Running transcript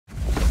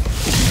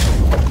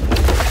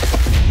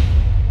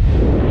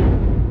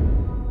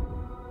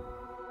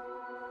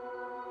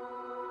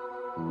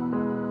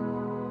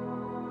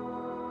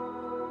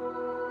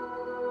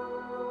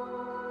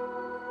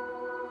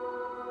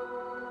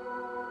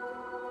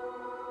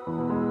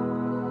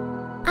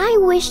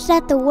wish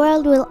that the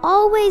world will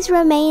always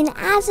remain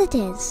as it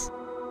is,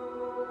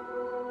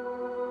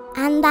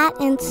 and that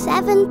in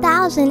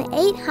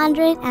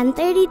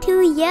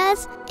 7,832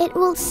 years it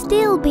will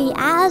still be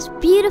as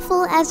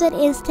beautiful as it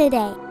is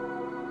today.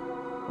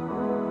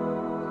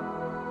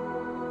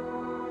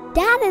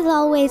 Dad is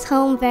always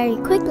home very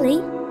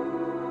quickly.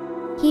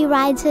 He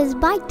rides his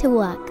bike to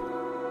work.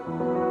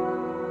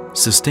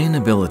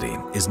 Sustainability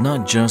is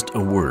not just a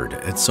word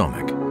at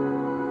Somic.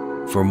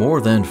 For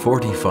more than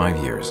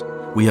 45 years,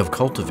 we have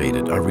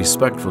cultivated a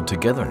respectful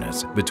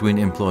togetherness between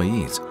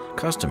employees,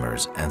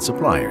 customers, and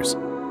suppliers.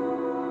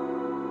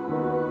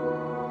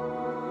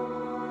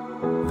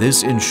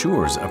 This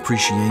ensures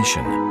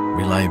appreciation,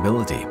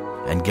 reliability,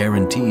 and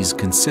guarantees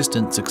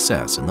consistent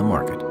success in the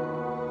market.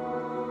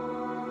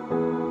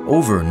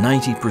 Over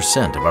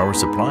 90% of our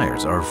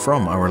suppliers are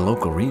from our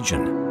local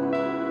region.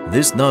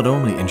 This not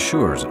only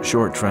ensures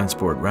short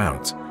transport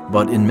routes,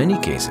 but in many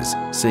cases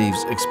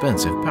saves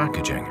expensive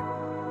packaging.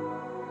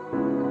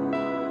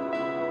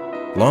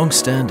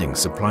 Long-standing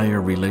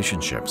supplier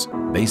relationships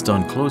based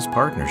on close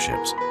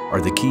partnerships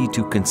are the key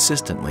to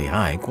consistently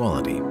high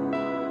quality.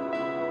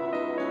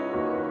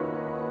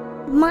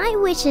 My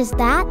wish is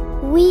that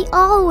we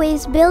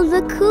always build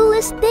the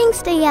coolest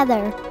things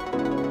together.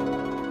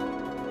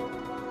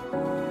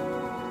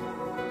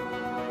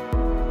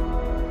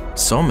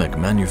 Somic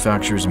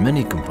manufactures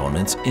many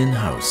components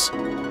in-house.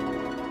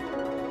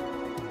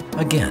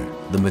 Again,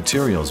 the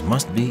materials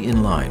must be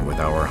in line with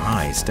our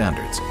high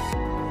standards.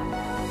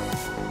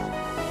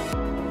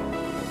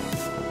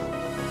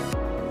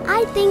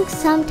 I think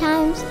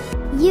sometimes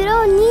you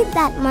don't need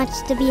that much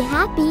to be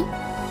happy.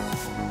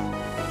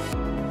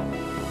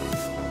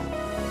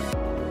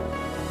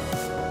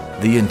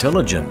 The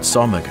intelligent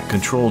Somic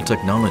control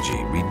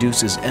technology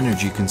reduces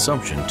energy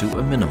consumption to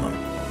a minimum,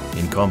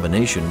 in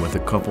combination with the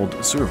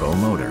coupled servo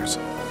motors.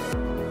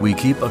 We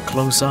keep a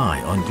close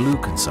eye on glue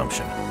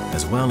consumption,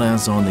 as well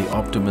as on the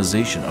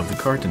optimization of the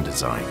carton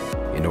design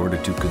in order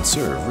to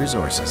conserve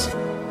resources.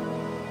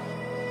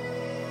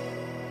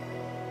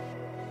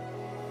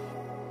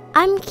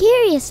 I'm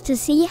curious to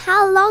see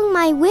how long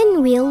my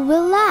wind wheel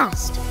will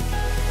last.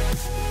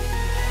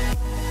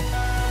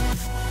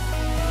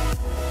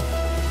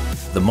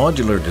 The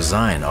modular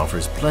design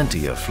offers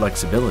plenty of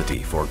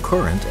flexibility for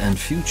current and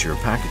future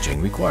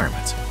packaging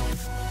requirements.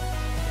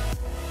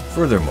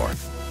 Furthermore,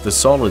 the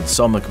solid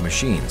Somic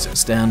machines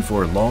stand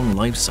for long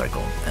life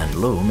cycle and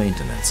low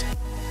maintenance.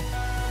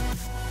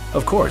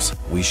 Of course,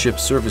 we ship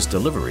service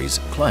deliveries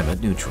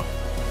climate neutral.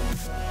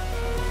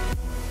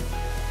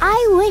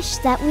 I wish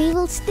that we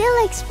will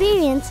still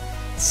experience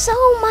so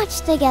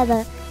much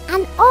together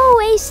and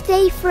always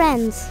stay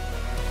friends.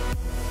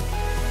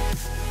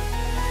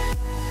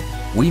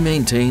 We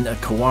maintain a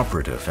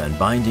cooperative and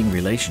binding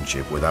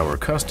relationship with our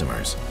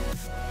customers.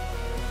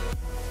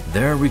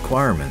 Their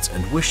requirements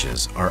and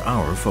wishes are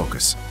our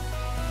focus.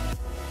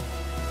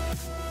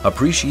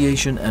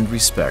 Appreciation and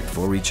respect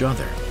for each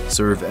other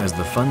serve as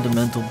the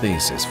fundamental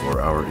basis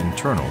for our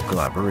internal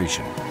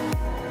collaboration.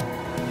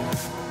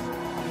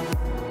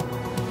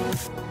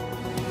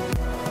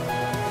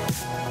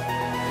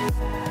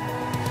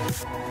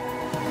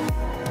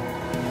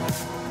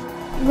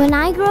 When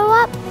I grow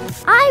up,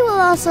 I will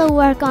also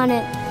work on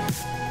it.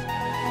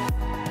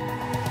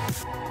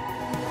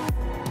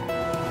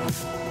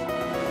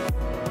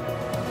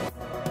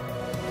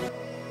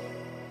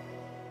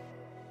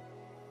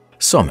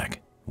 Somic,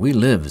 we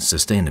live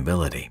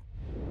sustainability.